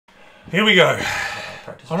Here we go.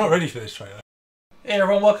 I'm not ready for this trailer. Hey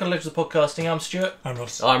everyone, welcome to Legends of Podcasting. I'm Stuart. I'm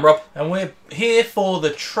Ross. I'm Rob. And we're here for the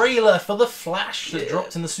trailer for The Flash that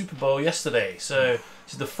dropped in the Super Bowl yesterday. So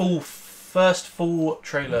this is the first full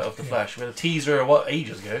trailer of The Flash. We had a teaser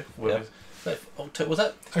ages ago. Was that? It was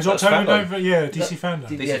October, November, yeah, DC Fandom.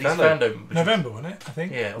 DC Fandom. November, wasn't it? I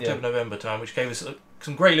think. Yeah, October, November time, which gave us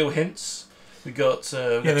some great little hints. We got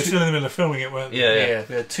they're still in the middle of filming it, weren't they? Yeah.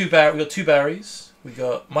 We had we got two Barrys. We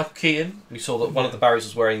got Michael Keaton. We saw that one of the Barrys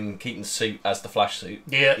was wearing Keaton's suit as the Flash suit.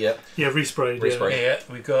 Yeah. Resprayed. Yeah.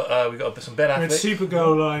 We got some Ben Affleck. We had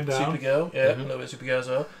Supergirl lined down. Supergirl, a little bit of Supergirl as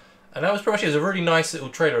well. And that was pretty much it. It was a really nice little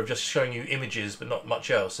trailer of just showing you images, but not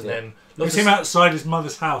much else. And then it was him outside his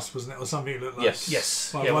mother's house, wasn't it, or something? It looked like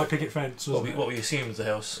yes, like white picket fence. What we assume is the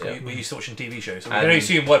house. Yeah. We used to watching TV shows, so we and only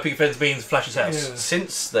assume white picket fence means Flash's house. Yeah.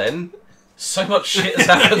 Since then, so much shit has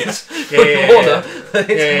happened.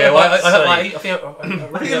 I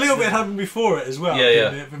think a little bit happened before it as well.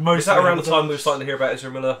 Yeah. Was that around the time we were starting to hear about Ezra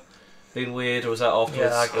Miller being weird, or was that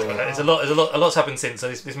afterwards? Yeah, a lot's happened since. So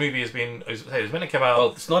this movie has been. It was meant to come out. Well,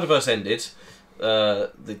 the Snyderverse ended.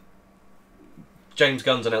 The James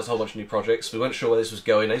Gunn's announced a whole bunch of new projects. We weren't sure where this was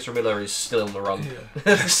going. Ezra Miller is still on the run. Yeah.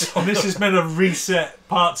 And this is meant to reset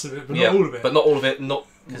parts of it, but not all of it. But not all of it. Not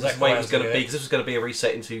because that's the way it was going to be. Because this was going to be a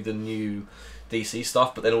reset into the new DC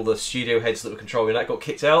stuff, but then all the studio heads that were controlling that got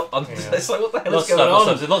kicked out. It's like, what the hell is going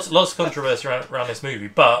on? There's lots of controversy around this movie,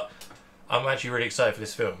 but I'm actually really excited for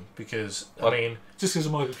this film because just because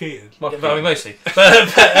of Michael Keaton. Mostly,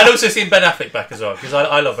 but and also seeing Ben Affleck back as well because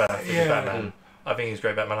I love Ben Affleck as Batman. I think he's a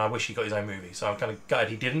great Batman. I wish he got his own movie, so I'm kind of gutted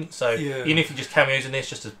he didn't. So even if he just cameos in this,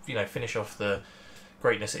 just to finish off the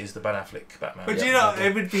greatness it is the Ben Affleck Batman. But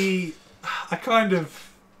it would be. I kind of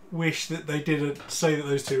wish that they didn't say that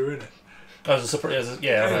those two were in it. As a surprise,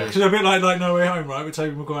 because a bit like No Way Home, right? With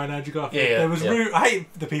Tobey Maguire and Andrew Garfield. There was I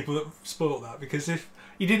hate the people that spoiled that because if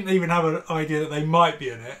you didn't even have an idea that they might be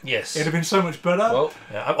in it, it'd have been so much better. Well,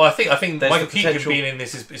 I think Michael Keaton being in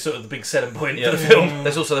this is sort of the big selling point for the film.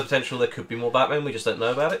 There's also the potential there could be more Batman. We just don't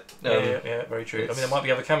know about it. Yeah, very true. I mean, there might be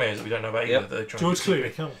other cameos that we don't know about either. George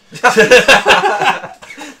Clooney, come on.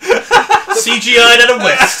 CGI Adam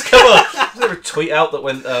West, come on. Was there a tweet out that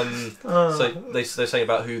went? So they're saying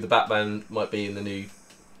about who the Batman might be in the new.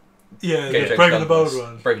 Breaking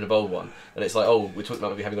the Bold one, and it's like, we're talking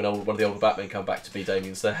about maybe having one of the older Batman come back to be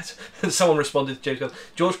Damien instead. And someone responded to James Gunn,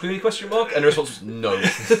 George Clooney ? And the response was no. I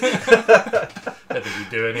don't think he'd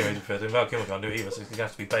do it anyway. Val Kilmer can't do it either, so it's going to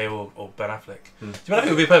have to be Bale or Ben Affleck. I think it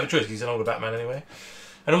would be a perfect choice because he's an older Batman anyway.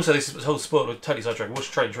 And also, this whole sport would totally sidetrack. Watch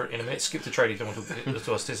the trailer in a minute. Skip the trailer if you don't want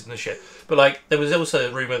to us. This and this shit. But there was also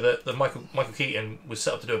a rumor that Michael Keaton was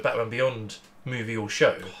set up to do a Batman Beyond movie or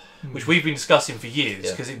show, which we've been discussing for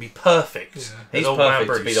years because it'd be perfect. He's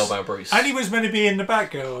perfect to be old man Bruce, and he was meant to be in the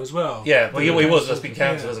Batgirl as well. Yeah, well, he was. That's been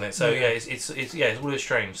cancelled, hasn't it? So it's a little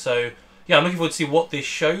strange. So I'm looking forward to see what this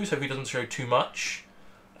shows. Hope it doesn't show too much.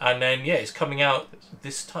 And then it's coming out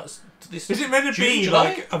this time. Is it meant to be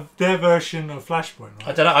like their version of Flashpoint? Right?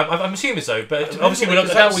 I don't know. I'm assuming so, but obviously we're going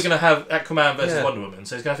to have Aquaman versus Wonder Woman,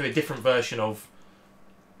 so it's going to have to be a different version of.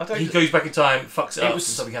 He goes back in time, fucks it up, and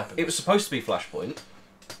something happens. It was supposed to be Flashpoint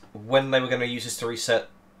when they were going to use this to reset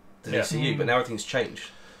the DCU, but now everything's changed,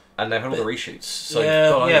 and they've had all the reshoots. So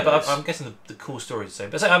but I'm guessing the core story is the same.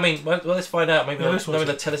 But I mean, let's find out. Maybe they'll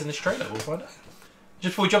tell us in this trailer. We'll find out.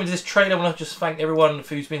 Just before we jump into this trailer, I want to just thank everyone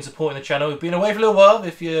who's been supporting the channel. We've been away for a little while.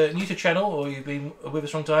 If you're new to the channel or you've been with us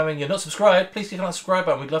for a long time and you're not subscribed, please click on that subscribe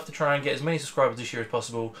button. We'd love to try and get as many subscribers this year as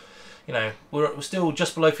possible. We're still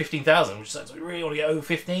just below 15,000, which says we really want to get over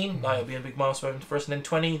 15. It'll be a big milestone for us, and then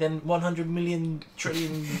 20, then 100 million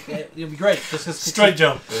trillion. It'll be great. Straight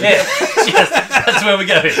jump. Yeah, that's where we're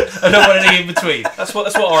going. I don't want anything in between. That's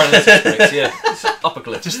what our analytics makes. Yeah, it's up a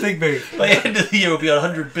cliff. Just think big. By the end of the year, we'll be on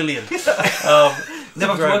 100 billion.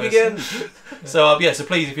 Never have to work again. So so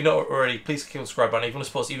please, if you're not already, please click on the subscribe button. If you want to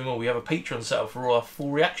support us even more, we have a Patreon set up for all our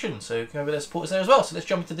full reactions, so you can go over there and support us there as well. So let's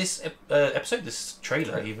jump into this episode, this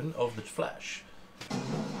trailer even, of The Flash.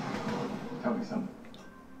 Tell me something.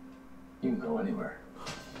 You can go anywhere.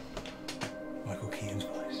 Michael Keaton's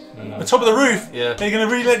voice. The top of the roof. Yeah. They're going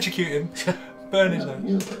to re-electrocute him. Burn his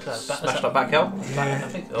nose. Smash that back out. Is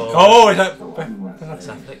that... That's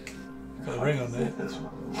Affleck. Got a ring on there.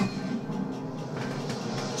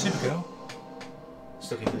 Supergirl.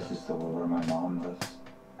 This is still where my mom lives.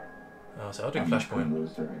 Oh, so I'll do Flashpoint.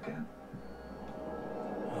 Lose her again.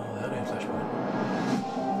 Oh, they're doing Flashpoint.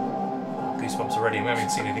 Goosebumps already. We haven't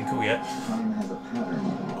seen anything cool yet. Time has a pattern.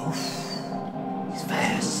 Oof. He's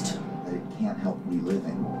fast. That it can't help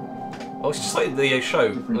reliving. Oh, it's just like the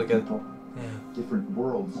show. Different people, different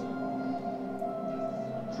worlds.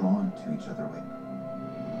 drawn to each other like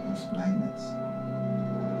magnets.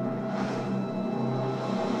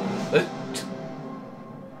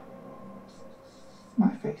 My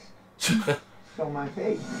face. Show my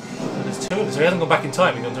face. There's two of them, so he hasn't gone back in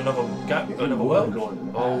time. He's gone to another world.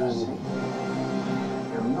 Oh.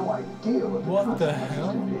 No idea what the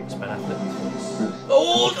hell? It's Ben Affleck.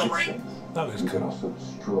 Oh, the ring! That was cool. Also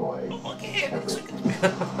destroy. Oh, look at him. Looks like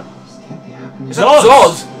Is that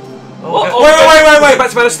Zod? Oh, wait! Back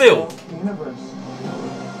to Man of Steel.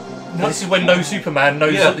 No. This is when no Superman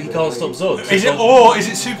knows that he can't stop Zod. Is it, or is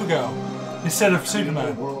it Supergirl instead of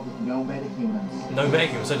Superman? No metahumans. No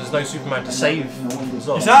metahumans, so there's no Superman to save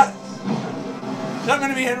Zod. Is that going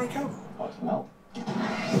to be Henry Cavill? No.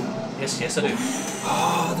 Yes, I do.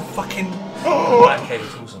 Oh, the fucking. That cave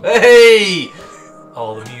is awesome. Hey!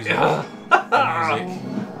 Oh, the music. The music.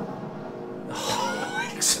 Oh,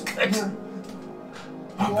 it's so good.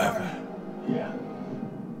 I'm Batman. Yeah.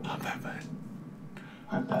 I'm Batman.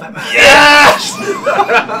 I'm Batman. Yes!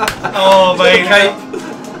 Oh, mate.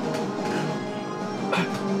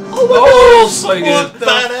 Oh, so good.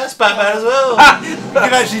 Badass Batman as well. You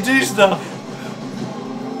can actually do stuff.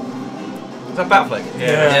 Is that Batfleck?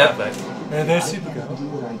 Yeah. Yeah, there's Supergirl. Do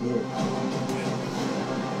what I did.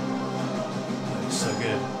 It's so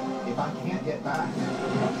good. If I can't get back,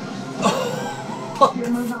 there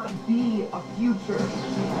may not be a future.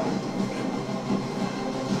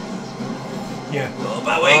 Yeah. Oh,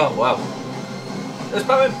 Batwing. Oh, wow. There's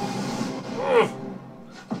Batman.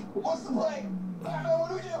 What's the play? Batman, what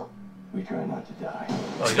do we do? We try not to die.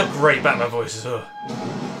 Oh, he's got great Batman voice as well.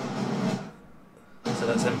 So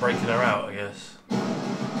that's them breaking her out, I guess. Yeah.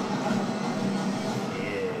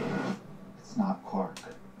 It's not Clark.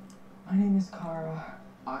 My name is Kara.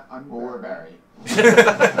 I'm We're Barry. We're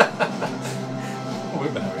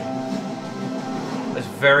Barry. There's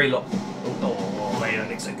very lot. Oh, mate, that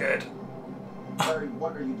looks so good. Barry,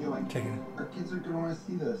 what are you doing? Taking it. Our kids are going to want to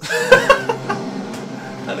see this.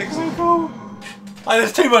 That looks so cool.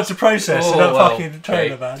 There's too much to process in that fucking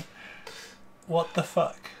trailer, man. What the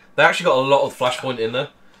fuck? They actually got a lot of Flashpoint in there.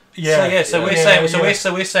 Yeah. So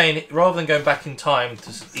we're saying rather than going back in time,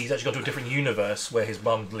 he's actually gone to a different universe where his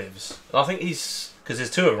mum lives. I think he's Because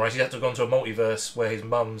there's two of them, right? He's had to have gone to a multiverse where his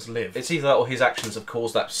mums live. It's either that or his actions have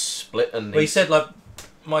caused that split. And well, he said, like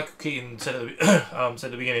Michael Keaton said at the, said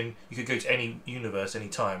at the beginning, you could go to any universe, any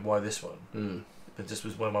time. Why this one? But this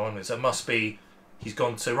was one of my moments. So it must be he's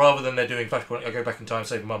gone to, rather than they're doing Flashpoint, I go back in time,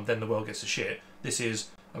 save mum, then the world gets to shit. This is,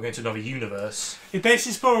 I'm going to another universe. This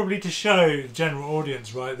is probably to show the general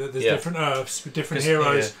audience, right, that there's different Earths with different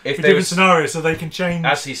heroes, with different scenarios, so they can change.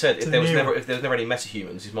 As he said, if there was never any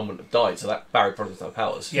metahumans, his mum wouldn't have died. So that Barry probably doesn't have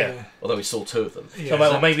powers. Yeah. Although we saw two of them. Yeah. So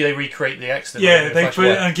well, maybe they recreate the accident. Yeah, they put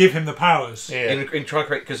it and give him the powers. Yeah. In trying to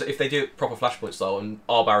create, because if they do it proper Flashpoint style, and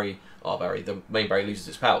Barry, the main Barry loses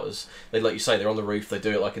his powers, they, like you say, they're on the roof, they do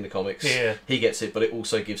it like in the comics. Yeah. He gets it, but it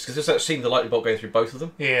also gives, because there's seen the lightning bolt going through both of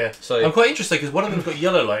them. Yeah. So I'm quite interested because one of them's got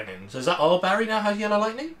yellow lightning. So is that our Barry now has yellow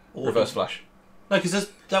lightning? Or Reverse Flash. No, because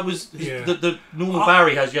the normal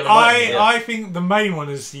Barry has yellow lightning. I think the main one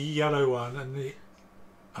is the yellow one, and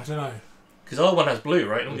I don't know. Because our one has blue,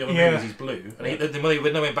 right? And all the other movies he's blue. And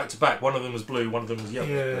when they went back to back, one of them was blue, one of them was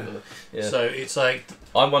yellow. Yeah. So it's like...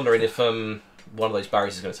 I'm wondering if one of those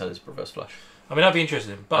Barrys is going to turn into Reverse Flash. I mean, that'd be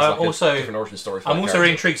interesting. But I'm also... different origin story for I'm also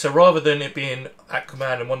really intrigued. So rather than it being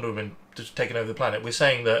Aquaman and Wonder Woman just taking over the planet, we're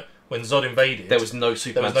saying that when Zod invaded... there was no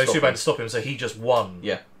Superman to stop him, so he just won.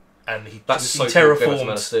 Yeah. And he terraforms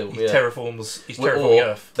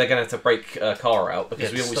Earth. They're going to have to break Kara out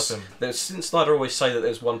because we always didn't Snyder always say that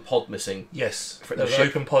there's one pod missing? Yes, there's an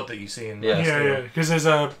open pod that you see in. Yeah, because there's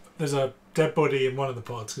a dead body in one of the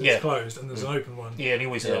pods. Cause it's closed, and there's an open one. Yeah, and he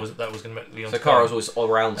always said that was going to make Leon's. So Kara's always all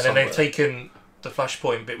around. And then they've taken the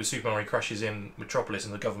Flashpoint bit with Superman where he crashes in Metropolis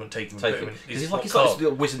and the government taking him. He's like a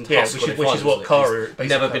wizened husk, which is what Kara basically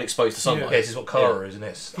never been exposed to sunlight. Yeah, this is what Kara is in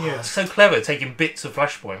this. Yeah, it's so clever taking bits of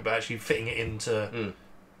Flashpoint but actually fitting it into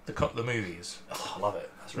the movies. Oh, I love it.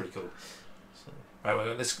 That's really cool. Right,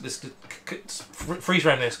 well, let's freeze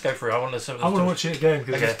around this. Go through. I want to watch it again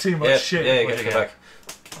because there's too much shit. Yeah, go back.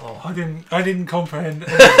 Oh, I didn't comprehend.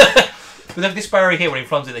 But then this Barry here, when he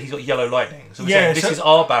runs it, he's got yellow lightning. So we're saying this is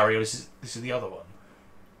our Barry, or this is the other one.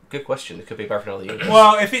 Good question. It could be Barry from another universe.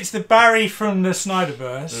 Well, if it's the Barry from the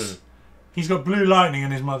Snyderverse, he's got blue lightning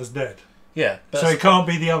and his mother's dead. Yeah, so it can't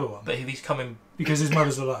be the other one. But if he's coming because his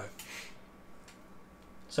mother's alive.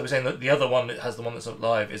 So we're saying that the other one that has the one that's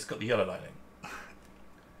alive has got the yellow lightning.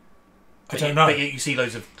 I don't know. But you see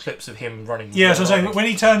loads of clips of him running. Yeah, so I'm saying when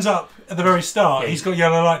he turns up at the very start, he's got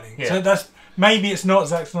yellow lightning. Yeah. So maybe it's not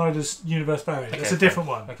Zack Snyder's universe parody. It's a different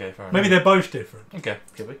one. Okay, fair enough. Maybe they're both different. Okay,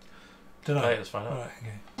 could be. Don't know. Okay, let's find out. Right,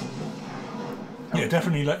 okay. Yeah,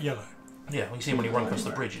 definitely yellow. Yeah, when you see him when he runs across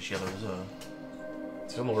the bridge, it's yellow as well.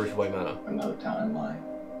 It's on the roof of Wayne Manor. Another timeline.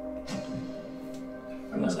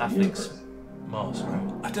 That's Affleck's mask,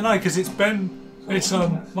 right? I don't know, because it's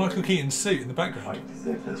Michael Keaton's suit in the background. Fight to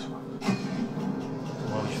save this one.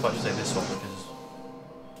 Why would you fight to say this one?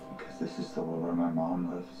 Because this is the world where my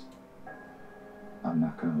mom lives. I'm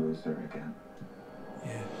not going to lose her again.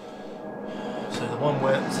 Yeah. So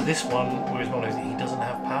this one where his mom is, he doesn't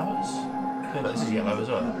have powers? I feel like this is yellow as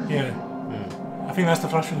well. Yeah. I think that's the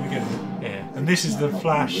Flash from the beginning. Yeah. And this is the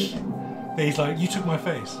Flash that he's like, you took my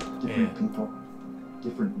face. Different people,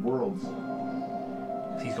 different worlds.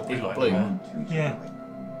 He's got blue light. Yeah.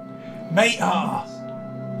 Mate, I'll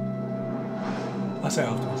say it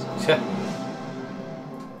afterwards. Yeah.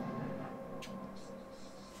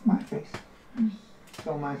 My face.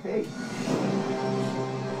 Still my face.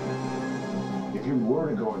 If you were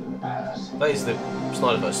to go into the past, That is the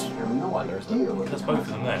Snyderverse you have no one there, isn't it? idea what That's both of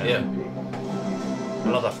them there. Yeah. I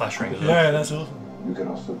love that flash ring as well. Yeah, that's awesome. You can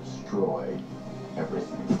also destroy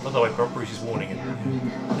everything. I love the way Bruce is warning him.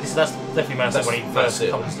 That's definitely massive when he first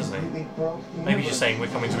comes, doesn't he? Maybe he's just saying we're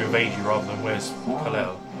coming to invade you rather than where's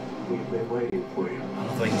cir-el. We've been waiting for you. I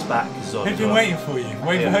love the way he's back. Who's been waiting for you?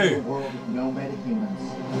 Waiting for A who? world with no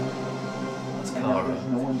metahumans. That's And now Kara. there's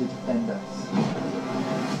no one to defend us.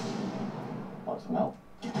 Want some help?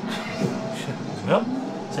 Well,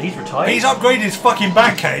 so he's retired. He's upgraded his fucking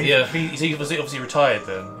Batcave. Yeah. He's obviously retired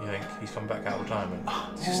then. You think he's come back out of retirement?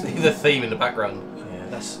 It's just the theme in the background. Yeah,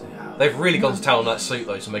 that's. They've really gone to town on that suit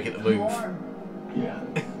though to make it move. Yeah,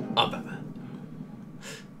 I'm Batman.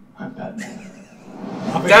 I'm Batman.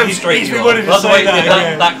 Damn straight He's you been are. wanting to By the say way, that.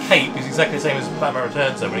 that, that cape is exactly the same as Batman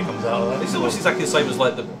Returns though when he comes out of that. It's almost exactly the same as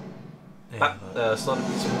like the Yeah, Snyder.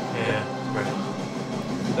 yeah.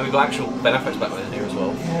 Then we've got actual Ben Affleck's Batman in here as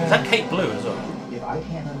well. Is that cape blue as well? If I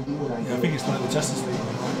can't undo what I Yeah, I did, think it's like the Justice League.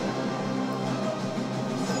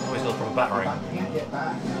 Oh, he's got from a bat if I ring. can't get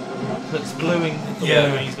back, Looks glowing. Yeah.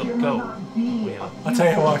 And he's got gold. Yeah. I'll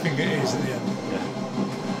tell you what I think it is at the end. Yeah.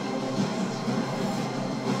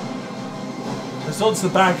 Because Zod's the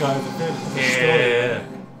bad guy of the film. Yeah.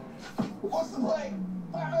 what's the play?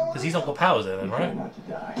 Because he's not got powers there then, Try right? not to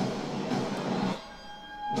die.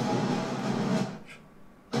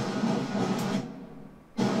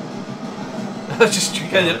 Just I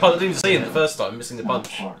didn't even see him the first time, missing the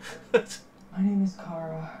punch. My name is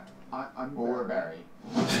Kara. I'm Barry.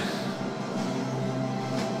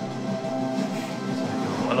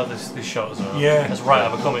 I love this shot as well. Yeah. That's right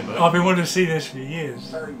out of a comic book. I've been wanting to see this for years.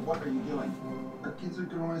 Barry, what are you doing? Our kids are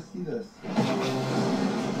going to want to see this.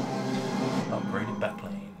 Upgraded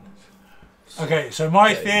backplane. Okay, so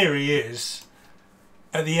my theory is,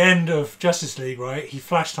 at the end of Justice League, right, he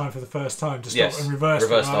flash time for the first time to stop and reverse the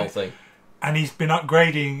right? whole thing. And he's been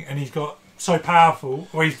upgrading, and he's got so powerful,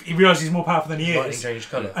 or he realises he's more powerful than he Lightning is. changed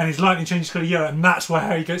colour. And his lightning changes colour yellow, and that's why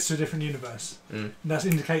how he gets to a different universe. Mm. And that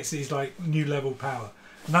indicates that he's like new level power.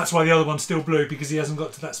 And that's why the other one's still blue, because he hasn't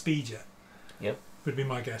got to that speed yet. Yep. Would be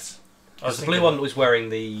my guess. The blue one was wearing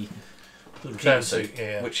the return suit,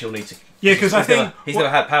 yeah. which he'll need to. Yeah, because I think he's never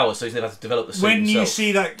had power, so he's never had to develop the suit when himself. you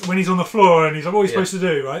see that when he's on the floor and he's like, what are you supposed to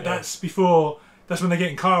do, right? Yeah. That's before. That's when they're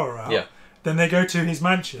getting Kara out. Yeah. Then they go to his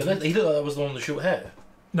mansion. But then, he looked like that was the one with the short hair.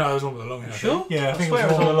 No, it was the one with the long hair. Sure? Yeah, I think it swear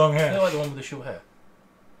was the one with the long I hair. like the one with the short hair.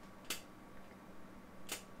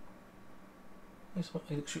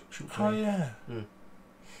 He looks short to Oh me. yeah.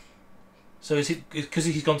 So is it because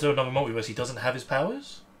he's gone to another multiverse? He doesn't have his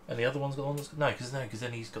powers, and the other one's got the one that's no, because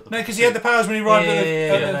then he's got the No, because he had the powers when he arrived at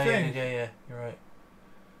the thing. Yeah, you're right.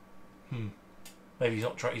 Maybe he's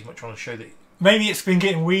not trying. He's not trying to show that, Maybe it's been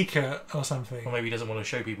getting weaker or something. or maybe he doesn't want to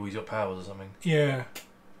show people he's got powers or something. Yeah.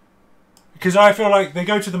 Because I feel like they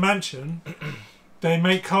go to the mansion, they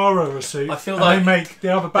make Kara a suit, I feel and like they make the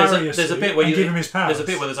other Barry a suit, there's a bit where and you give him his powers. There's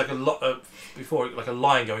a bit where there's like a lot before, like a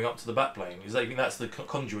line going up to the Batplane. Is that, you think that's the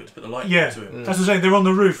conduit to put the light Yeah, to him? that's what I'm saying. They're on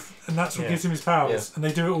the roof, and that's what Yeah. gives him his powers, and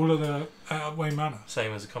they do it all at Wayne Manor.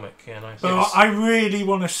 Same as a comic. Yeah, nice. But Yes. I really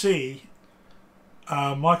want to see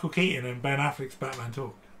Michael Keaton and Ben Affleck's Batman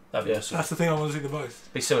talk. That'd be awesome. That's the thing I want to see the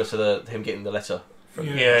most. Be similar to him getting the letter from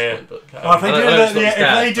Yeah. Flashpoint, but Oh, if they I do know that, it's not his if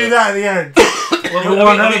dad, they do but- that at the end, Well, You're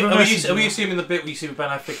one hell of a message, are we man. assuming the bit where you see Ben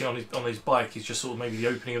Affleck on his bike is just sort of maybe the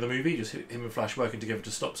opening of the movie, just him and Flash working together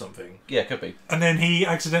to stop something? yeah, could be. and then he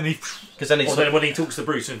accidentally. Because then it's Or then when he talks to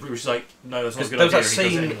Bruce and Bruce is like, no, that's not a good there was idea. that and he does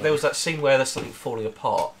it scene. anyway. There was that scene where there's something falling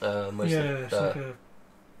apart. Where's Yeah, the, it's like a.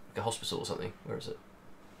 like a hospital or something. Where is it?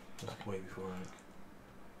 Way before.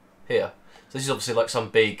 Here. So this is obviously like some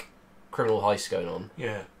big criminal heist going on.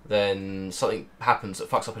 Yeah. Then something happens that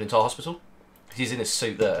fucks up an entire hospital. He's in his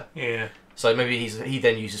suit there. Yeah. So maybe he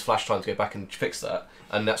then uses flash time to go back and fix that,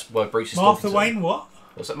 and that's why Bruce is Martha talking to Wayne him. what?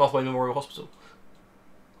 Was that Martha Wayne Memorial Hospital?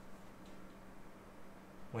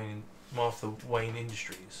 Martha Wayne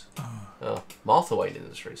Industries. Oh, Martha Wayne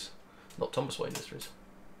Industries, not Thomas Wayne Industries.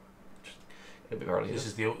 This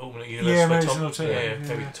is the alternate universe. Yeah, where maybe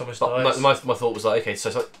maybe Thomas But dies. my thought was like, okay, so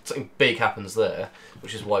something big happens there,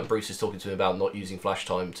 which is why Bruce is talking to him about not using flash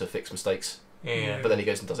time to fix mistakes. Yeah. But then he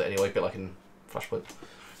goes and does it anyway, a bit like in Flashpoint.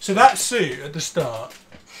 So that suit at the start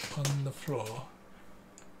on the floor.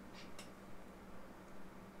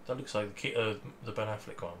 That looks like the Ben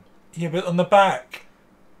Affleck one. Yeah, but on the back,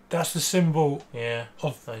 that's the symbol Yeah.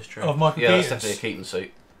 of that is true. Michael Yeah, Keaton's. that's definitely a Keaton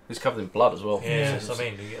suit. He's covered in blood as well. Yeah, that's what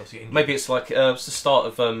I mean. Maybe it's like it's the start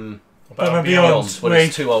of Batman Beyond, Beyond when where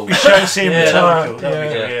he's too old. we don't see him Yeah, retire. that would be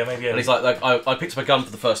cool. Yeah, maybe. And he's like I picked up a gun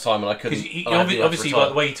for the first time and I couldn't. Obviously, like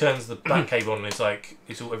the way he turns the back cable on, it's like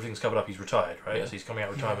everything's covered up. He's retired, right? Yeah. So he's coming out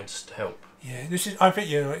of retirement just to help. Yeah, this is. I think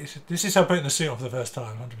this is her putting the suit on for the first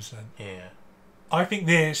time, 100%. Yeah. I think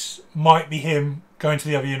this might be him going to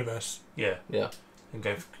the other universe. Yeah. Yeah. And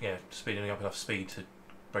go, speeding up enough speed to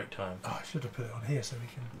break time. Oh, I should have put it on here so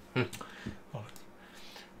we can.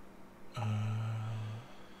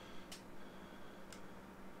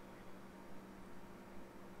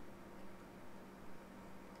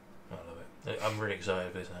 I love it. I'm really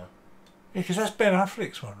excited for this now. Yeah, because that's Ben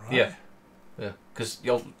Affleck's one, right? Yeah. Yeah. Because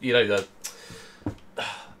you know the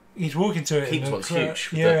He's walking to it. Keaton's in one's the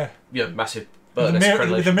huge. With yeah. massive With the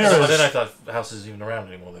crenellations. mirrors. I don't know if that house is even around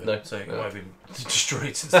anymore, though. No. So it might have been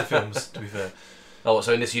destroyed since the films, to be fair. Oh,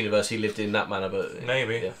 so in this universe he lived in that manner, but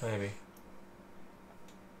Maybe. Yeah. Maybe.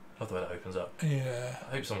 I love the way that opens up. Yeah.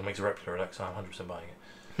 I hope someone makes a replica of that, because I'm 100% buying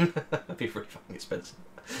it. that'd be really fucking expensive.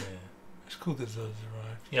 Yeah. It's cool that it's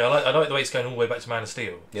arrived. Yeah, I like the way it's going all the way back to Man of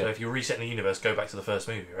Steel. Yeah. So if you're resetting the universe, go back to the first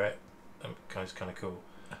movie, right? It's kind of cool.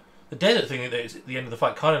 The desert thing at the end of the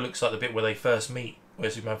fight kind of looks like the bit where they first meet, where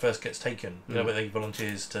Superman first gets taken. You know, where they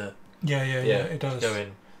volunteers to Yeah, it does. go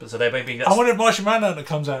in. But so they maybe. I wonder if Martian Manhunter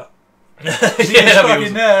comes out. Yeah, He's that'd be fucking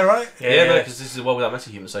awesome. there, right? Yeah, no, because this is a world without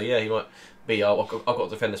metahuman, so yeah, he might be. I've got to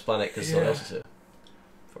defend this planet because someone else is here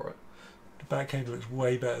for it. The Batcave looks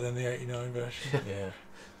way better than the '89 version. Yeah.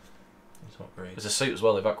 It's not great. There's a suit as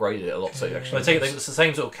well. They've upgraded it a lot. So Yeah. actually, I take it it's the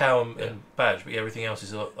same sort of cowl and badge, but everything else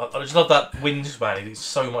is a lot. I just love that wingspan. It's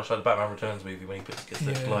so much like the Batman Returns movie when he gets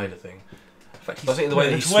the glider thing. in fact, I think the way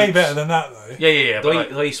that he It's swoops, way better than that, though. Yeah.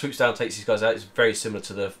 the way he swoops down, and takes these guys out, is very similar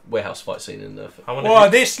to the warehouse fight scene in the. Well,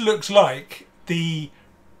 this looks like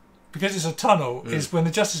because it's a tunnel, is when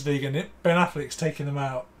the Justice League and Ben Affleck's taking them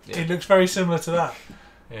out. Yeah. It looks very similar to that.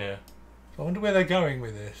 Yeah. I wonder where they're going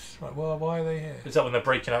with this. Like, well, why are they here? Is that when they're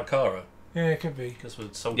breaking out Kara? Yeah, it could be. Because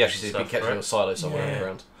with soldiers Yeah, and she's been stuff, kept in right? a silo somewhere Yeah.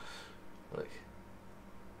 around. Like,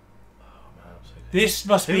 Oh man, I'm so good. This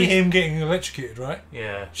must Who be is- him getting electrocuted, right?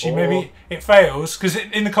 Yeah. Maybe it fails because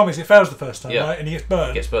in the comics it fails the first time, Yeah. right? And he gets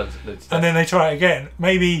burned. gets burned. And then they try it again.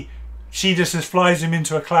 Maybe she just flies him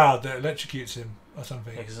into a cloud that electrocutes him or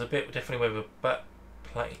something. Yeah, because there's a bit definitely with a bat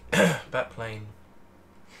plane, bat plane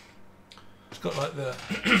It's got like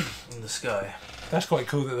in the sky. that's quite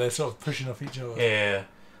cool that they're sort of pushing off each other. Yeah.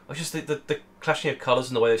 I just think the clashing of colours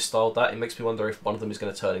and the way they've styled that, it makes me wonder if one of them is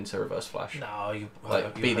going to turn into Reverse Flash. No, you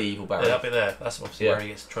Like, be the evil Yeah, Baron. that bit there. That's obviously Yeah. where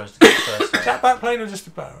he tries to get first. Is that Batplane or just a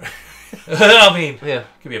barrel? I mean, Yeah.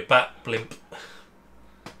 could be a bat blimp.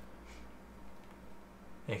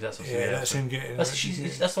 Yeah, 'cause that's obviously Yeah, that's him getting. That's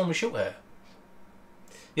the one with short hair.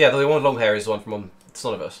 Yeah, the one with long hair is the one from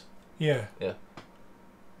Soniverse. Yeah. The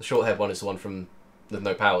short haired one is the one from the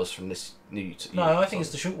No Powers from this new. No, I think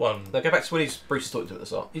it's the short one. No, go back to when Bruce is talking to him at the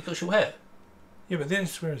start. He's got short hair. Yeah, but then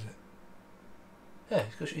where is it? Yeah,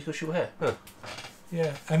 he's got short hair.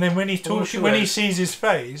 Yeah, and then when he's Well, talking, sure when he is. sees his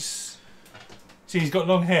face, see he's got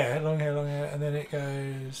long hair, and then it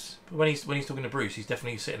goes. But when he's talking to Bruce, he's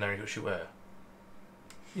definitely sitting there and he's got short hair.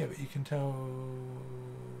 Yeah, but you can tell.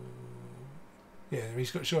 Yeah,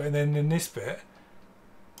 he's got short, and then in this bit,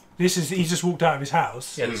 he's just walked out of his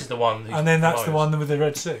house. Yeah, this is the one. And then that's the one with the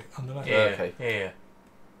red suit underneath. Yeah, okay. Yeah.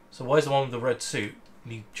 So why is the one with the red suit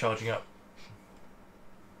need charging up?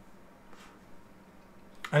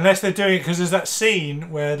 Unless they're doing it because there's that scene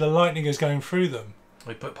where the lightning is going through them.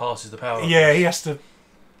 He passes the power. Yeah, he has to.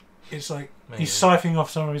 It's like Maybe. he's siphoning off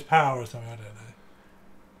some of his power or something. I don't know.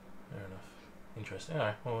 Fair enough. Interesting.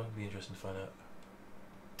 Alright, well, it'll be interesting to find out.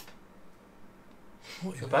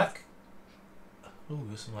 What is The that? back. Oh,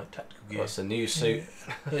 there's some like tactical gear. That's a new suit.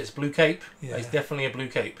 Yeah. It's blue cape. Yeah. It's definitely a blue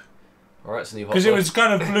cape. All right, it's a new hot Because it one. was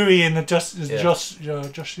kind of bluey in the Josh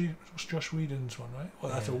Whedon's one, right?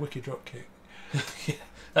 Well, that's a wicked drop kick.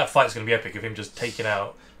 That fight's going to be epic of him just taking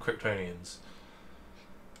out Kryptonians.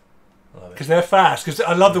 Because they're fast. Because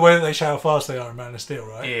I love the way that they show how fast they are in Man of Steel,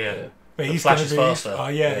 right? Yeah. But The he's going to Flash be is faster. Oh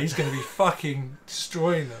yeah, he's going to be fucking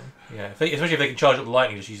destroying them. Yeah, especially if they can charge up the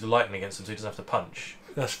lightning, just use the lightning against them so he doesn't have to punch.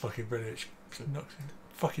 That's fucking brilliant. Knocks him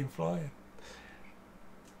fucking flying.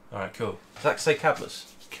 Alright, cool. Does that say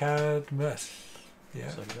Cadmus? Cadmus. Yeah.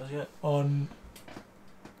 So he does, yeah. On.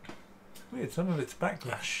 Weird, some of it's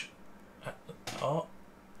backlash. Art.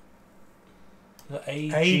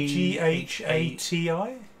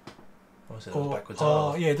 A-G-H-A-T-I? Or is it Or backwards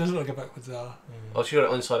R. R? Yeah, it doesn't look like a backwards R. Oh, she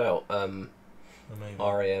got it inside out. Maybe.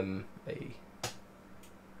 R-A-M-A.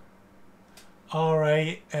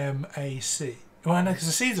 R-A-M-A-C. Well, no, because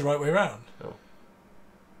the C's the right way around. Oh.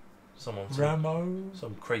 Ramo.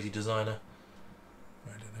 Some crazy designer. I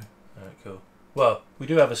don't know. Alright, cool. Well, we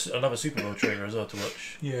do have another Superbowl trailer as well to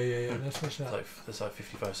watch. Yeah. Let's watch that. It's like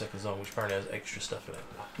 55 seconds long, which apparently has extra stuff in it.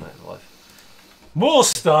 Man alive. More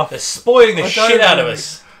stuff. They're spoiling the I shit don't out of really-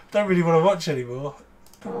 us. Don't really want to watch anymore.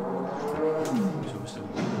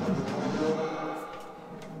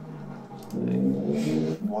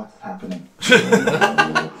 What's happening?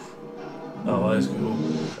 Oh, that's cool.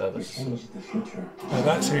 You changed the future. Oh,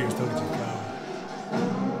 that's who he was talking to. Carl.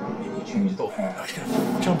 And you changed the Oh, past. he's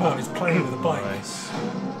going to jump out of his plane with a bike. Nice.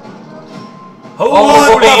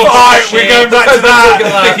 Holy fuck! We're going back to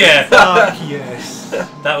that! Yeah, Fuck yes.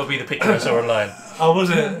 that would be the picture I saw online. Oh, was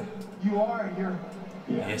it? You're...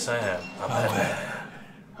 Yeah, Yes, I am. I'm Batman.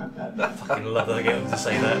 I'm Batman. I fucking love that I get him to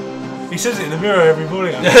say that. He says it in the mirror every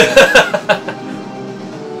morning.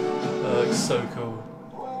 Oh, it's so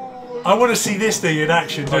cool. I want to see this thing in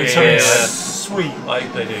action doing something sweet.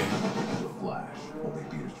 They do. The Flash. Only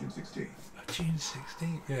Peter's June 16th. June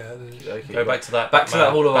 16th. Yeah. Okay. Go back to that. Back to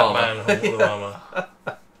that Hall of Batman, Armour. Hall of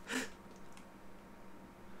Armour.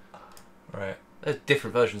 Right. There's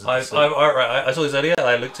different versions of I this. saw this earlier and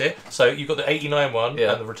I looked at it. So you've got the 89 one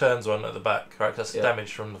Yeah. and the returns one at the back, correct? That's Yeah.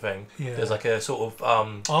 damage from the thing. Yeah. There's like a sort of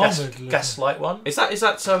Armoured gaslight one. Is that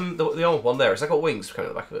the old one there? Has that got wings coming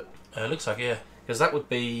at the back of it? It looks like, yeah. Because that would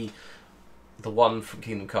be the one from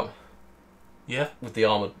Kingdom Come. Yeah. With the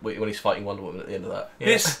armour when he's fighting Wonder Woman at the end of that. Yeah.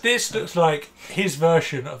 This looks like his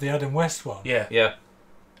version of the Adam West one. Yeah. Yeah.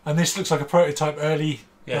 And this looks like a prototype early,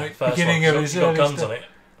 Yeah. like First beginning one. of his You've got early guns stuff. on it.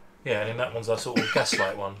 Yeah, and then that one's that sort of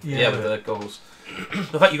gaslight one. Yeah, with the goggles.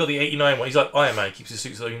 The fact you got the 89 one, he's like Iron Man, keeps his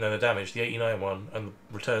suits even though they're damaged. The 89 one and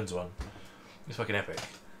the returns one, it's fucking epic.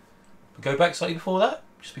 But go back slightly before that,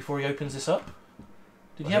 just before he opens this up.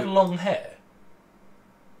 Did he have long hair?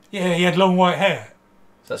 Yeah, he had long white hair.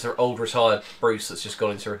 So that's an old retired Bruce that's just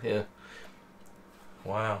gone into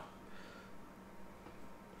Wow.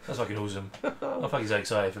 That's fucking awesome. I'm fucking so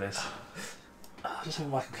excited for this. Just have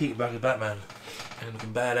Michael Keaton back as Batman. And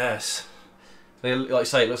looking badass. Like I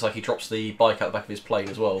say, it looks like he drops the bike out the back of his plane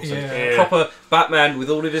as well. So Yeah. proper Batman with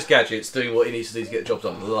all of his gadgets doing what he needs to do to get the job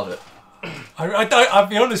done. I love it. I'll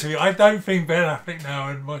be honest with you, I don't think Ben Affleck now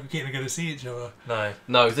and Michael Keaton are going to see each other. No.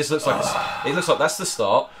 No, this looks like it looks like that's the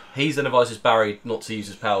start. He then advises Barry not to use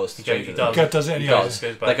his powers to change He it. does. God does it He anyway. does.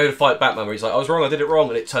 Goes back. They go to fight Batman where he's like, I was wrong, I did it wrong,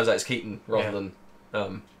 and it turns out it's Keaton rather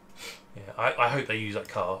than... Yeah, I hope they use that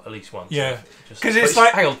car at least once. Yeah. Just- Because But it's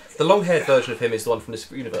like... hang on, the long-haired version of him is the one from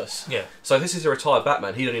this universe. Yeah. So this is a retired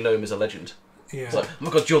Batman. He'd only know him as a legend. Yeah. It's like, oh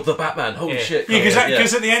my god, you're the Batman! Holy Yeah. shit! Yeah,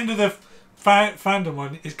 because at the end of the fandom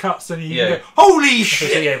one, it cuts and you Yeah. go, holy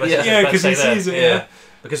shit! Yeah, Yeah, because he sees it. Yeah,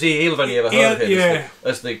 because he'll have only ever heard of him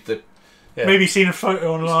as the Yeah. Maybe seen a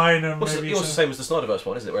photo online and What's maybe the same as the Snyderverse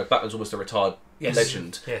one, isn't it? Where Batman's almost a retired Yes.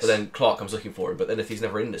 legend, Yes. but then Clark comes looking for him. But then if he's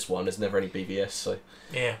never in this one, there's never any BVS. So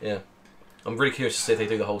Yeah. yeah, I'm really curious to see if they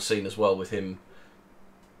do the whole scene as well with him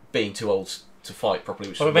being too old to fight properly.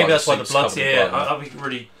 Which Well, is maybe that's why the suit's blood's covered in yeah. blood. That'd be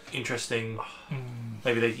really interesting.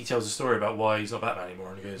 Maybe he tells a story about why he's not Batman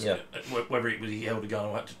anymore, and he goes, Yeah. whether it was he held a gun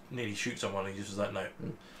or had to nearly shoot someone, and he just was like, no.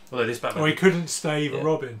 Although this Batman, or he couldn't save Yeah. a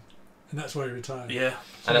Robin, and that's why he retired. yeah,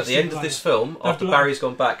 And at the end of this film, after blood. Barry's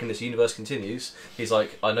gone back and this universe continues, he's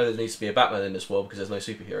like, I know there needs to be a Batman in this world because there's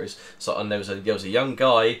no superheroes. So and there was a young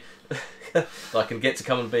guy that I can get to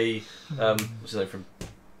come and be what's his name from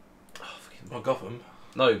Gotham.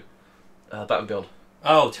 no Batman Beyond.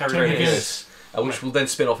 Oh, Terry Terry Gilliam. Gilliam. Which will then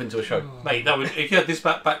spin off into a show. Mate, that would if you had this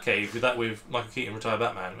Batcave with that with Michael Keaton retired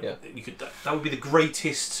Batman, Yeah. you could that would be the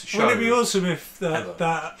greatest show. Wouldn't it be awesome if Ever.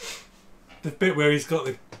 the bit where he's got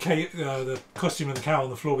the costume and the cow on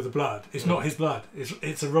the floor with the blood, it's not his blood,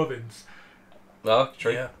 it's a Robin's, No,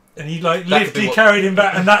 true. Yeah, and he like That could be literally what- carried him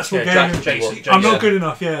back, and that's what yeah, gave him. Jason, I'm Yeah. not good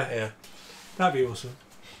enough. Yeah, Yeah, that'd be awesome.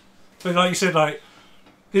 But like you said, like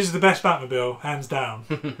this is the best Batmobile, hands down.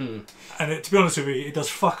 And to be honest with you, it does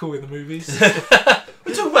fuck all in the movies.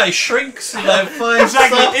 We're talking about it shrinks and like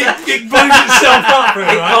Exactly, it blows itself up.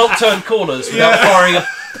 Really, It can't turn corners without firing a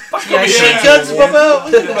fucking machine guns pop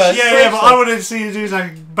out. Yeah, but I wanted to see it do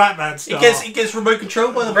like Batman stuff. It gets remote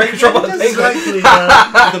control by the Exactly.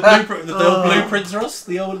 the old blueprints, Ross.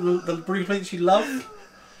 The blueprints you love.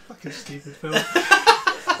 Fucking stupid film.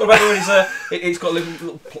 What about when it's got a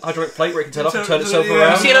little hydraulic plate where it can turn up and turn itself You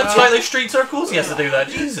around? see how tight those street circles? He has to do that.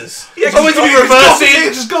 Jesus. Yeah, always to be reversing.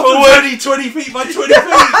 It just got to 20 feet by 20 feet.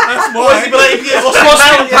 That's why.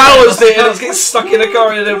 Austin Powers did, and it's getting stuck in a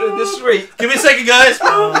car in the street. Give me a second, guys.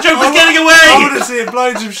 Joker's getting away. I want to see it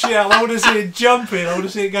blowing some shit up. I want to see it jumping. I want to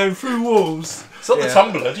see it going through walls. It's not the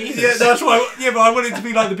tumbler, Jesus. Yeah, that's why. Yeah, but I want it to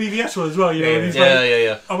be like the BVS one as well. You know,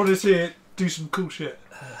 Yeah. I want to see it do some cool shit.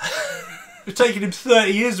 It's taken him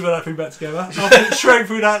 30 years to put that thing back together. I'll put it straight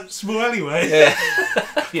through that small alleyway. Yeah.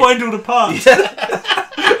 Find all the parts.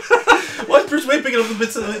 Why is Bruce Wayne picking up the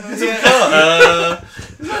bits of the car?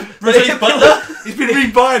 Bruce Wayne's butler? He's been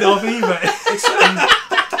rebuying it off eBay.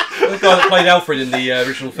 The guy that played Alfred in the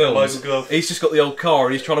original film, Michael Gough. he's just got the old car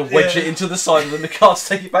and he's trying to wedge it into the side and then the car to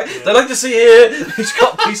take it back. They'd like to see it. He's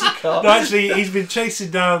got a piece of car. No, actually, he's been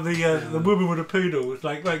chasing down the woman with a poodle. It's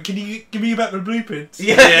like, can you give me back the blueprints?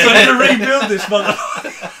 Yeah. So I'm going to rebuild this mother.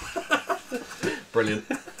 Brilliant.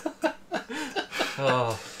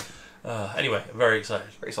 Anyway, I'm very excited.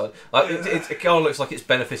 Very excited. It kind of looks like it's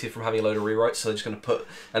benefited from having a load of rewrites, so they're just going to put,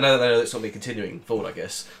 and now they know it's not going to be continuing forward, I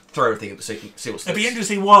guess, throw everything at the see what's It'd be next.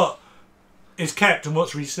 interesting what is kept and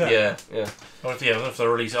what's reset. Yeah. If they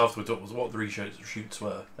release afterwards what the reshoots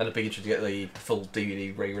were. And it'd be interesting to get the full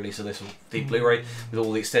DVD re-release of this, or the Blu-ray, with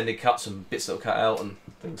all the extended cuts and bits that were cut out and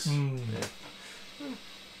things.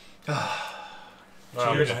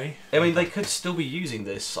 Okay. I mean, they could still be using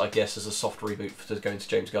this, I guess, as a soft reboot to go into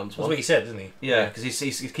James Gunn's That's one. what he said, didn't he? Yeah, because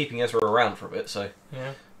he's keeping Ezra around for a bit, so...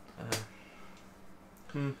 Yeah.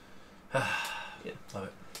 Yeah. Love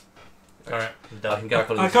it. Alright, I can go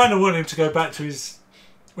I kind of want him to go back to his...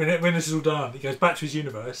 When this is all done, he goes back to his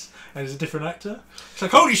universe and he's a different actor. It's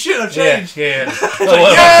like, holy shit, I've changed! Yeah.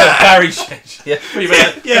 Yeah. Barry's changed. Yeah. Pretty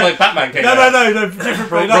bad. Yeah. Like Batman came No, out. no, different.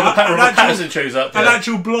 Robert Pattinson shows up. An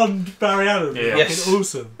actual blonde Barry Allen. Yeah. Yes.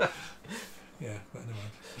 Awesome. Yeah, but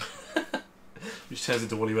never mind. Which turns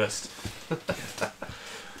into Wally West.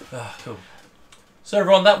 Cool. So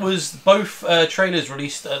everyone, that was both trailers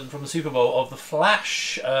released from the Super Bowl of The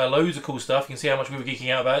Flash. Loads of cool stuff. You can see how much we were geeking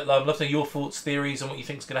out about it. I'd love to know your thoughts, theories, and what you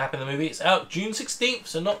think is going to happen in the movie. It's out June 16th,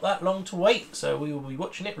 so not that long to wait. So we will be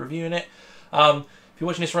watching it, reviewing it. If you're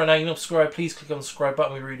watching this right now, you're not subscribed, please click on the subscribe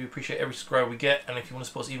button. We really do appreciate every subscribe we get. And if you want to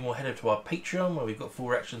support us even more, head over to our Patreon, where we've got full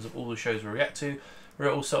reactions of all the shows we react to.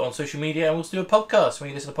 We're also on social media, and we'll also do a podcast. When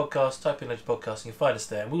you listen to podcasts, type in Loads Podcast, and you'll find us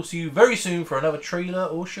there. And we'll see you very soon for another trailer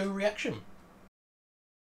or show reaction.